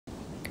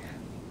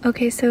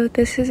Okay, so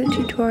this is a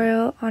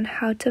tutorial on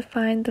how to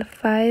find the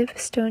 5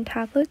 stone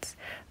tablets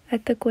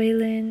at the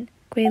Guilin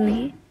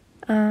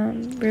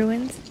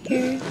ruins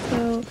here.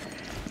 So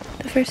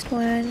the first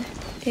one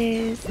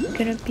is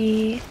gonna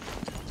be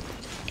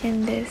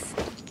in this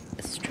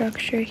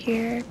structure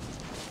here,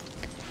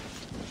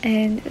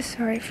 and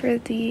sorry for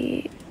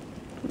the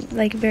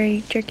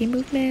very jerky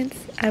movements.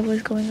 I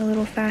was going a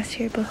little fast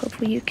here, but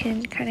hopefully you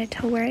can kind of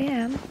tell where I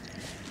am.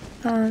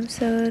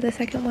 So the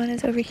second one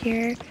is over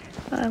here.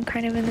 I'm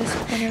kind of in this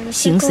corner of the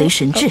circle.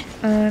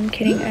 I'm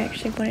kidding, I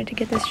actually wanted to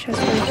get this chest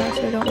really fast,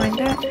 so don't mind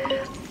that.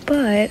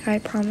 But I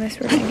promise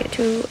we're gonna get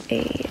to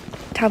a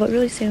tablet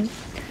really soon,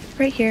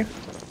 right here.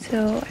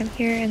 So I'm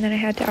here, and then I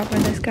had to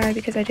outrun this guy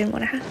because I didn't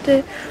want to have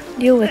to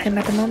deal with him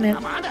at the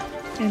moment.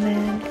 And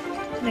then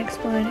the next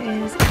one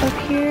is up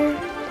here.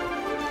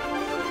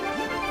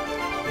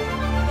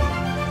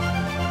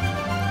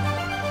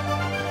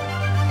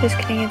 Just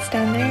kidding, it's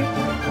down there.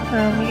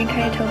 You can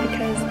kind of tell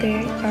because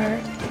they are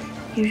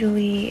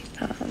usually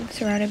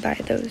surrounded by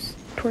those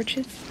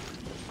torches.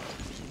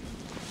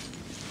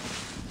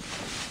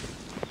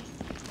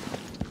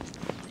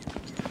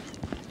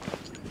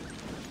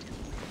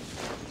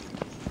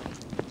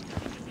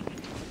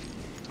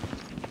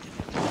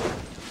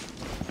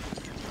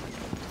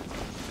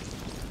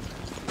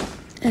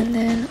 And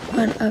then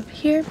one up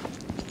here.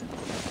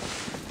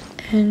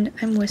 And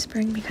I'm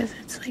whispering because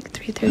it's like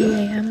 3:30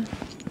 a.m.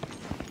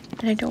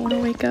 and I don't want to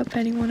wake up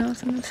anyone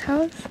else in this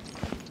house,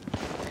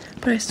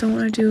 but I still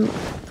want to do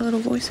a little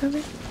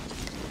voiceover.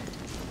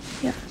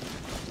 Yeah.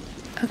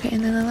 Okay,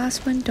 and then the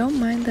last one, don't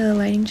mind the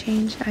lighting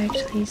change. I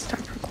actually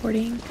stopped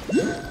recording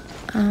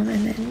and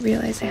then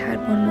realized I had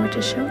one more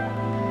to show.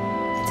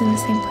 It's in the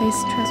same place,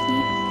 trust me.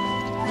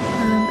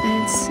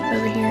 And it's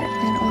over here,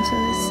 and also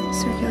this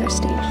circular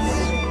stage.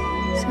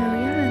 So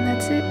yeah, and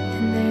that's it.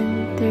 And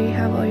then there you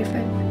have all your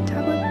 5